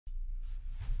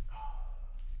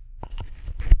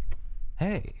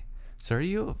Hey, so are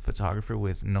you a photographer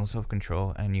with no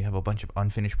self-control and you have a bunch of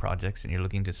unfinished projects and you're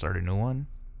looking to start a new one?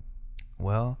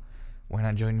 Well, why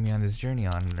not join me on this journey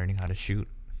on learning how to shoot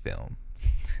film?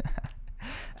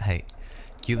 Hey,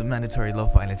 cue the mandatory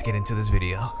lo-fi, let's get into this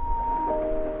video.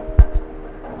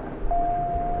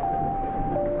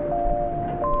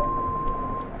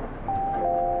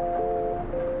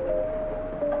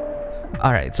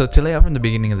 Alright, so to lay out from the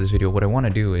beginning of this video, what I want to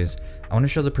do is I want to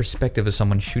show the perspective of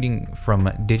someone shooting from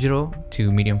digital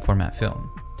to medium format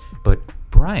film. But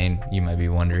Brian, you might be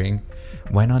wondering,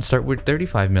 why not start with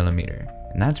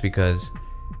 35mm? And that's because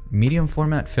medium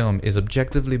format film is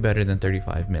objectively better than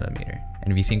 35mm.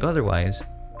 And if you think otherwise,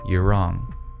 you're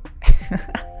wrong.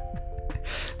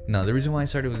 No, the reason why I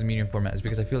started with medium format is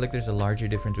because I feel like there's a larger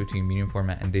difference between medium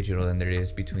format and digital than there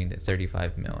is between the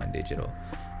 35mm and digital.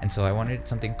 And so I wanted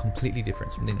something completely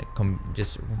different, something that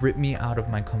just rip me out of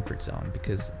my comfort zone,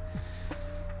 because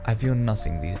I feel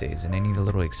nothing these days and I need a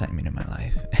little excitement in my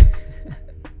life.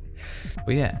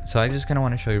 But yeah, so I just kind of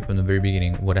want to show you from the very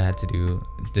beginning what I had to do,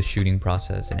 the shooting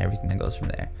process and everything that goes from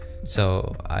there.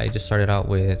 So I just started out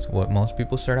with what most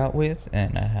people start out with,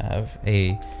 and I have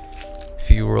a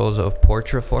few rolls of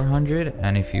Portra 400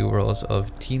 and a few rolls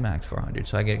of T-Max 400,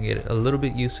 so I can get a little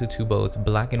bit used to both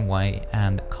black and white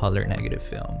and color negative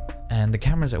film. And the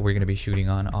cameras that we're going to be shooting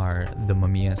on are the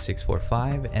Mamiya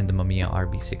 645 and the Mamiya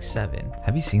RB67.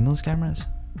 Have you seen those cameras?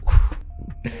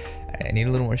 I need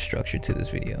a little more structure to this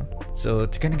video. So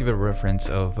to kind of give a reference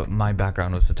of my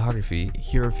background with photography,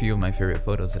 here are a few of my favorite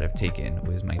photos that I've taken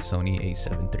with my Sony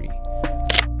a7 III.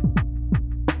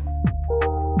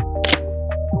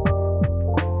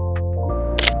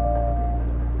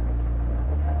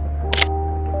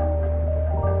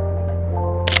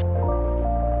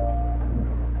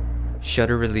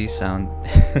 Shutter release sound.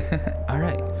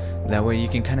 Alright, that way you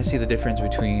can kind of see the difference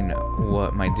between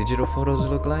what my digital photos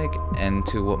look like and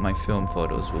to what my film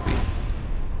photos will be.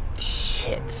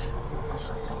 Shit,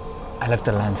 I left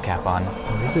the lens cap on.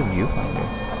 Where's the viewfinder?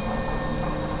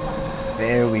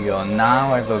 There we go,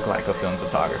 now I look like a film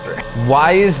photographer.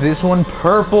 Why is this one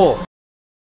purple?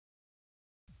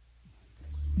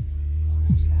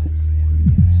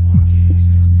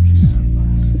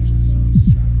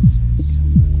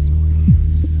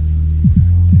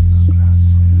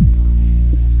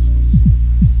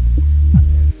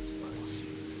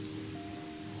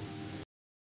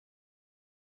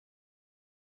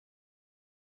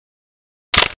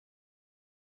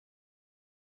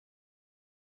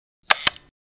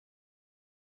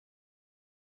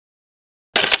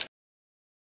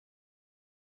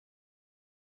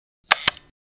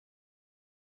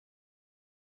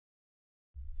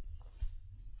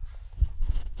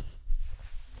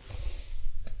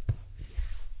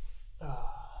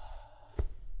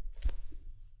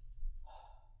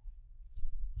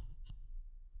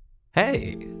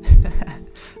 Hey!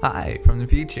 Hi, from the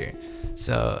future.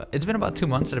 So, it's been about 2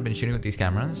 months that I've been shooting with these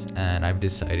cameras, and I've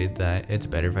decided that it's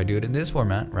better if I do it in this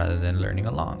format rather than learning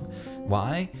along.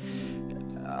 Why?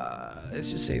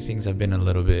 Let's just say things have been a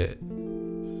little bit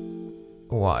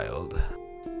wild.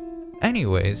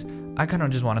 Anyways, I kind of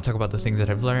just want to talk about the things that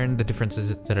I've learned, the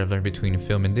differences that I've learned between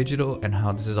film and digital, and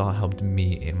how this has all helped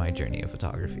me in my journey of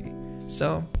photography.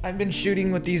 So, I've been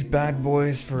shooting with these bad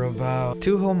boys for about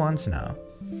 2 whole months now.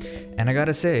 And I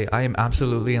gotta say, I am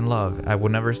absolutely in love. I will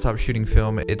never stop shooting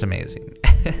film. It's amazing.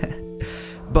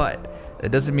 But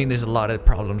it doesn't mean there's a lot of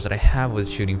problems that I have with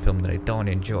shooting film that I don't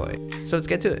enjoy. So let's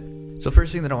get to it. So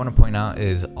first thing that I want to point out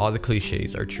is all the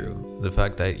cliches are true. The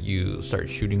fact that you start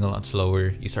shooting a lot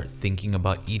slower, you start thinking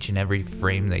about each and every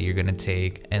frame that you're gonna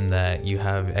take, and that you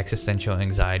have existential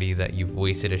anxiety that you've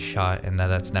wasted a shot and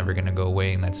that's never gonna go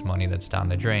away and that's money that's down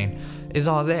the drain, is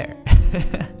all there.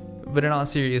 But in all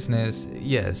seriousness,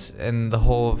 yes, and the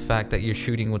whole fact that you're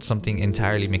shooting with something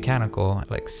entirely mechanical,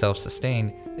 like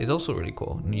self-sustained, is also really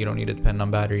cool. You don't need to depend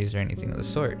on batteries or anything of the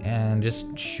sort. And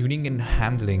just shooting and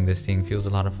handling this thing feels a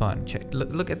lot of fun.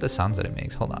 Look at the sounds that it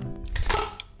makes. Hold on.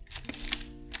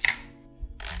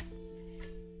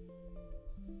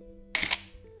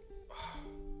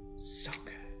 So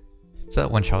good. So that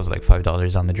one shot was like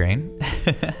 $5 on the drain.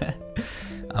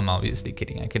 I'm obviously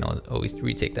kidding. I can always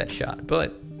retake that shot.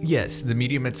 But yes, the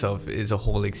medium itself is a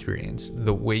whole experience.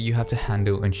 The way you have to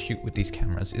handle and shoot with these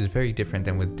cameras is very different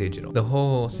than with digital. The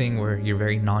whole thing where you're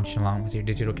very nonchalant with your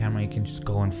digital camera, you can just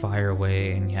go and fire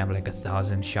away and you have like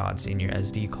 1,000 shots in your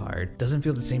SD card, doesn't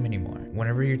feel the same anymore.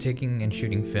 Whenever you're taking and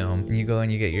shooting film and you go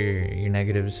and you get your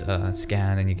negatives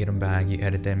scanned and you get them back, you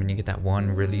edit them, and you get that one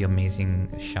really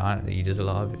amazing shot that you just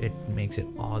love, it makes it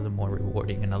all the more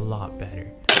rewarding and a lot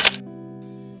better.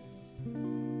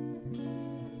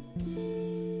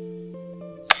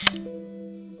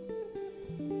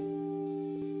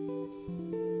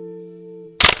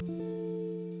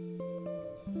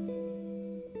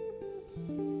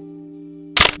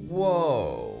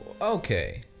 Whoa,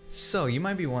 okay. So you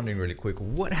might be wondering really quick,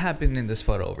 what happened in this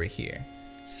photo over here?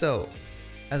 So,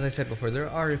 as I said before, there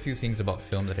are a few things about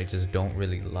film that I just don't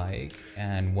really like,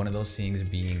 and one of those things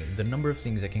being the number of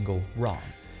things that can go wrong.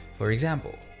 For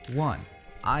example, 1,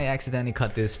 I accidentally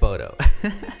cut this photo.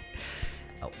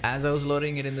 As I was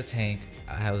loading it in the tank,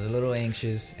 I was a little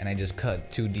anxious and I just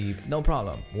cut too deep. No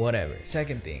problem, whatever.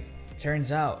 Second thing,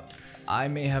 turns out I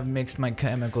may have mixed my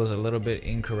chemicals a little bit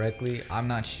incorrectly. I'm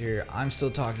not sure. I'm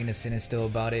still talking to Sin still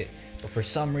about it, but for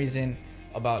some reason,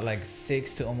 about like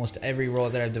 6 to almost every roll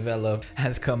that I've developed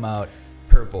has come out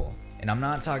purple. And I'm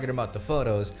not talking about the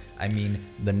photos, I mean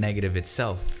the negative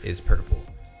itself is purple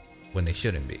when they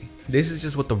shouldn't be. This is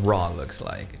just what the raw looks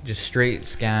like. Just straight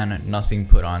scan, nothing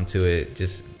put onto it,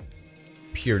 just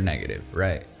pure negative,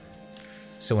 right?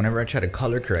 So whenever I try to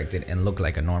color correct it and look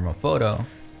like a normal photo,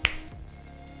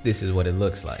 this is what it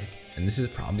looks like. And this is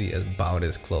probably about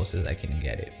as close as I can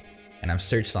get it. And I've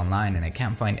searched online and I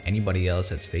can't find anybody else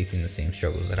that's facing the same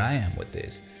struggles that I am with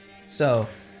this. So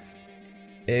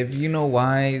if you know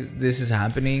why this is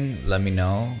happening, let me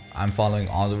know. I'm following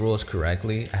all the rules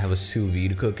correctly. I have a sous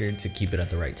vide cooker to keep it at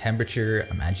the right temperature.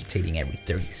 I'm agitating every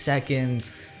 30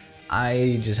 seconds.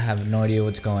 I just have no idea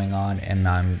what's going on, and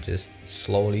I'm just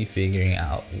slowly figuring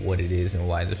out what it is and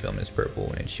why the film is purple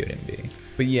when it shouldn't be.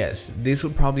 But yes, this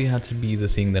would probably have to be the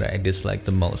thing that I dislike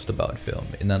the most about film,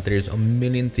 in that there's a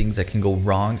million things that can go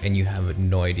wrong and you have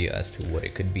no idea as to what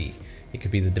it could be. It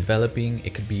could be the developing,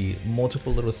 it could be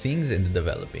multiple little things in the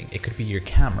developing, it could be your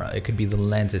camera, it could be the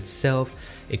lens itself,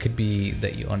 it could be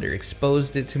that you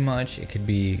underexposed it too much, it could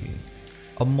be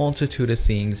a multitude of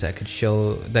things that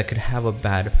could have a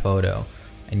bad photo,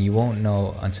 and you won't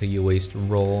know until you waste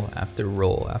roll after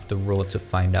roll after roll to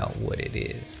find out what it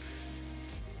is.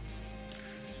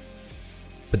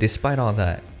 But despite all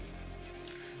that,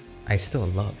 I still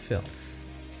love film.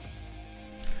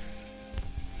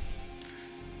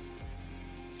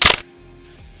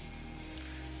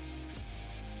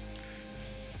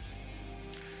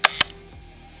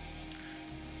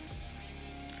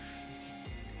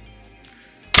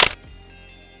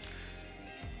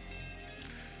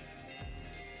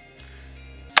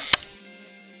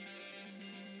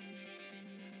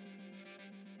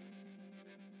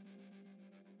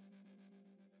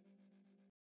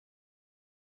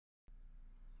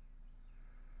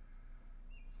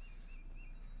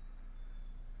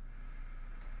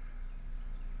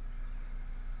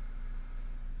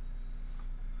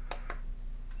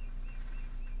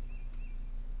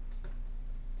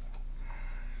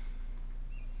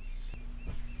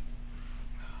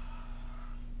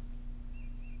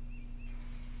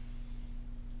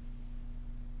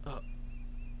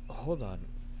 Hold on.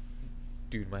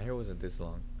 Dude, my hair wasn't this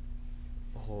long.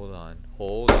 Hold on.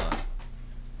 Hold on.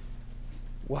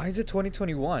 Why is it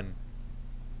 2021?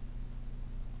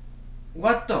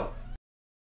 What the?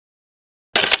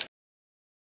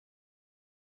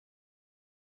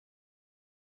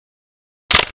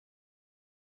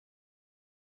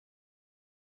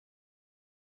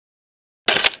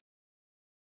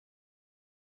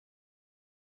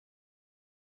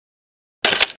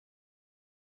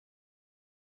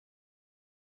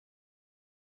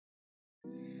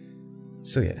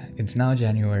 So yeah, it's now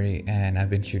January and I've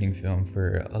been shooting film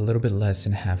for a little bit less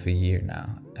than half a year now.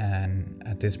 And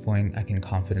at this point, I can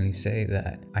confidently say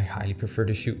that I highly prefer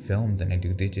to shoot film than I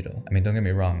do digital. I mean, don't get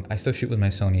me wrong, I still shoot with my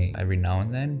Sony every now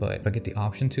and then, but if I get the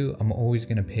option to, I'm always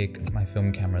gonna pick my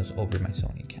film cameras over my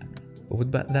Sony camera. But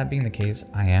with that being the case,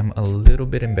 I am a little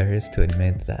bit embarrassed to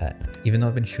admit that even though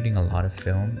I've been shooting a lot of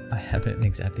film, I haven't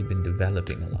exactly been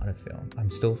developing a lot of film. I'm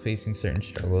still facing certain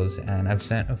struggles, and I've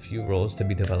sent a few rolls to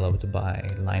be developed by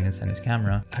ISN's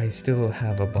camera. I still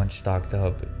have a bunch stocked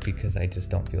up because I just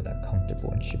don't feel that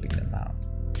comfortable in shipping them out.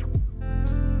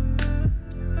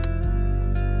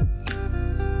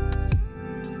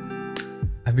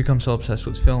 I've become so obsessed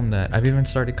with film that I've even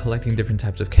started collecting different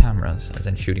types of cameras, as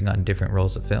in shooting on different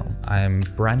rolls of film. I'm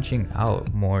branching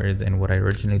out more than what I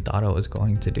originally thought I was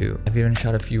going to do. I've even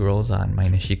shot a few rolls on my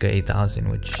Nishika 8000,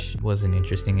 which was an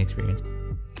interesting experience.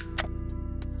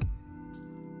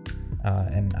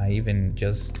 And I even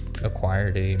just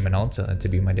acquired a Minolta to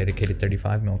be my dedicated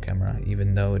 35mm camera,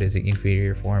 even though it is the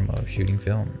inferior form of shooting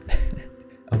film.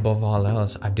 Above all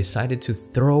else, I've decided to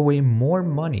throw away more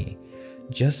money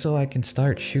just so I can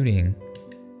start shooting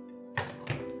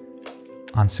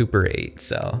on Super 8,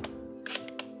 so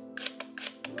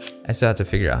I still have to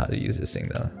figure out how to use this thing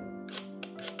though.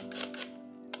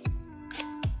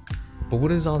 But what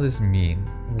does all this mean?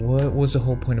 What was the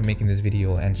whole point of making this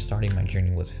video and starting my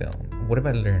journey with film? What have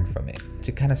I learned from it?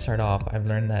 to kind of start off, I've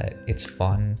learned that it's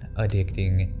fun,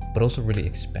 addicting, but also really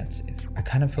expensive. I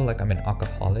kind of feel like I'm an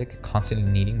alcoholic,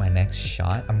 constantly needing my next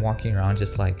shot. I'm walking around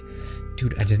just like,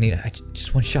 dude, I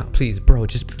just one shot, please, bro,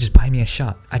 just buy me a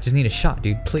shot. I just need a shot,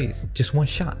 dude, please, just one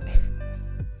shot.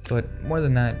 But more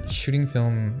than that, shooting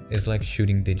film is like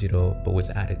shooting digital, but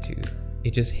with attitude.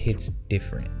 It just hits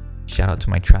different. Shout out to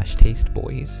my trash taste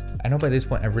boys. I know by this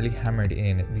point I've really hammered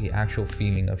in the actual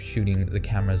feeling of shooting the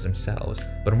cameras themselves,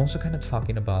 but I'm also kind of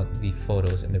talking about the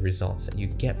photos and the results that you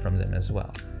get from them as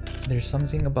well. There's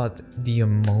something about the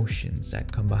emotions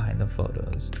that come behind the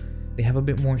photos. They have a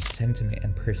bit more sentiment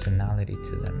and personality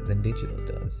to them than digital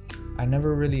does. I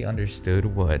never really understood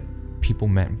what people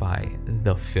meant by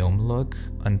the film look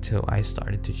until I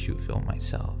started to shoot film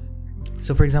myself.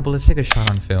 So for example, let's take a shot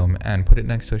on film and put it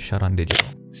next to a shot on digital.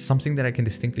 Something that I can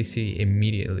distinctly see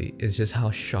immediately is just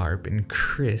how sharp and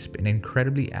crisp and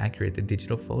incredibly accurate the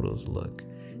digital photos look.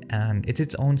 And it's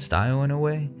its own style in a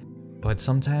way, but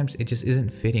sometimes it just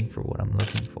isn't fitting for what I'm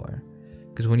looking for.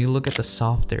 Because when you look at the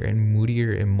softer and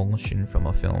moodier emulsion from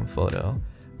a film photo,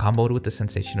 comboed with the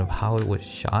sensation of how it was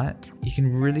shot, you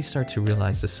can really start to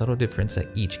realize the subtle difference that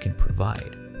each can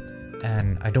provide.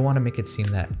 And I don't want to make it seem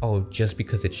that, oh, just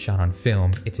because it's shot on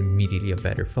film, it's immediately a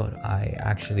better photo. I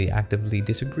actually actively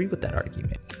disagree with that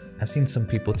argument. I've seen some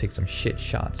people take some shit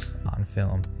shots on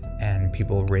film and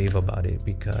people rave about it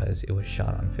because it was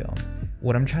shot on film.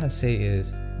 What I'm trying to say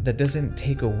is that doesn't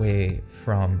take away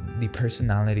from the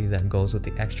personality that goes with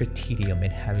the extra tedium in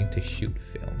having to shoot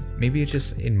film. Maybe it's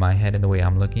just in my head and the way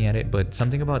I'm looking at it, but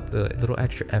something about the little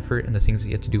extra effort and the things that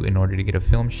you have to do in order to get a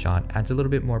film shot adds a little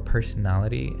bit more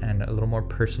personality and a little more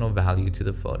personal value to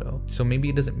the photo. So maybe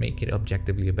it doesn't make it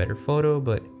objectively a better photo,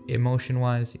 but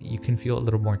emotion-wise, you can feel a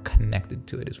little more connected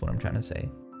to it is what I'm trying to say.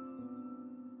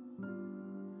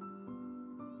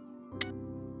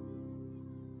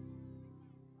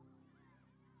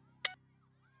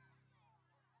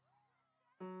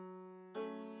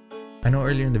 I know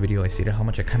earlier in the video I stated how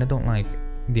much I kind of don't like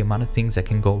the amount of things that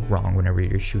can go wrong whenever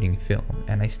you're shooting film,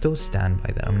 and I still stand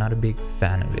by that. I'm not a big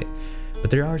fan of it,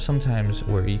 but there are some times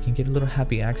where you can get a little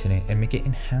happy accident and make it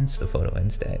enhance the photo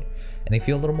instead, and they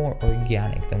feel a little more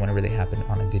organic than whenever they happen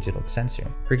on a digital sensor.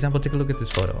 For example, take a look at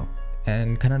this photo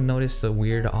and kind of notice the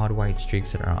weird odd white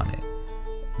streaks that are on it.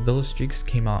 Those streaks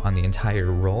came out on the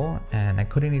entire roll, and I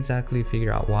couldn't exactly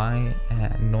figure out why,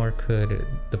 nor could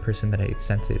the person that I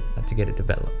sent it to get it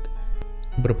developed.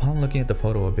 But upon looking at the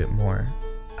photo a bit more,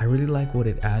 I really like what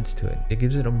it adds to it. It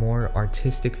gives it a more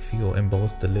artistic feel in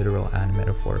both the literal and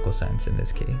metaphorical sense in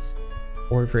this case.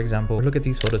 Or for example, look at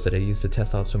these photos that I used to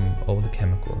test out some old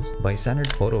chemicals. By standard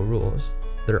photo rules,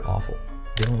 they're awful.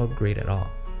 They don't look great at all.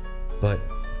 But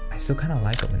I still kind of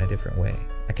like them in a different way.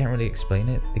 I can't really explain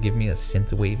it. They give me a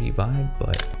synth-wavy vibe,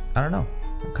 but I don't know.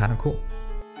 I'm kind of cool.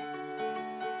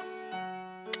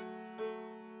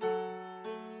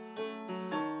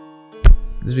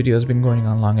 This video has been going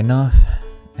on long enough,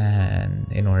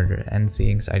 and in order to end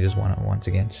things, I just want to once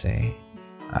again say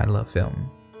I love film.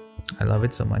 I love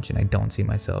it so much, and I don't see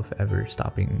myself ever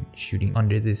stopping shooting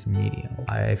under this medium.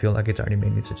 I feel like it's already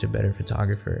made me such a better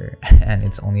photographer, and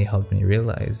it's only helped me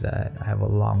realize that I have a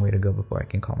long way to go before I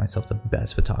can call myself the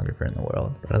best photographer in the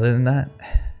world. But other than that,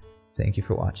 thank you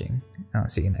for watching, and I'll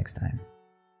see you next time.